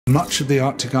Much of the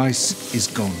Arctic ice is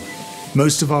gone.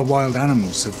 Most of our wild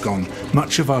animals have gone.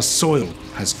 Much of our soil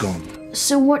has gone.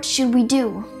 So what should we do?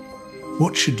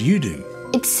 What should you do?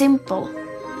 It's simple.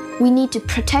 We need to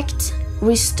protect,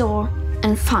 restore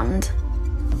and fund.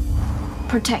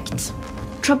 Protect.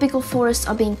 Tropical forests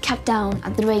are being cut down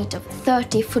at the rate of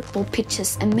 30 football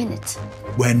pitches a minute.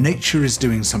 Where nature is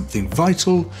doing something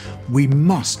vital, we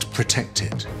must protect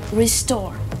it.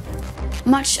 Restore.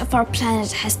 Much of our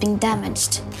planet has been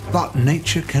damaged. But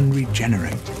nature can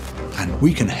regenerate, and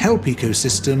we can help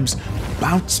ecosystems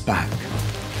bounce back.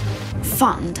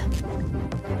 Fund.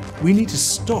 We need to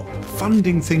stop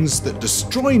funding things that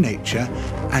destroy nature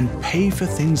and pay for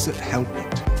things that help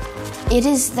it. It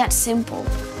is that simple.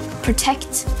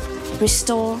 Protect,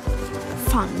 restore,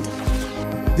 fund.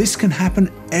 This can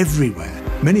happen everywhere.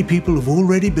 Many people have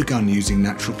already begun using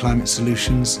natural climate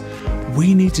solutions.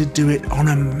 We need to do it on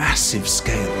a massive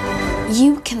scale.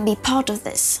 You can be part of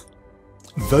this.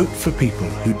 Vote for people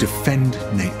who defend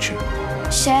nature.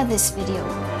 Share this video.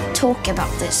 Talk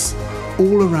about this.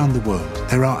 All around the world,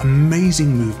 there are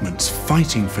amazing movements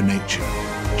fighting for nature.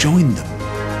 Join them.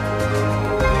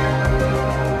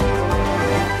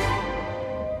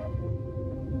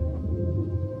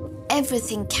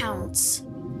 Everything counts.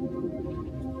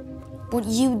 What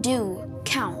you do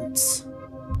counts.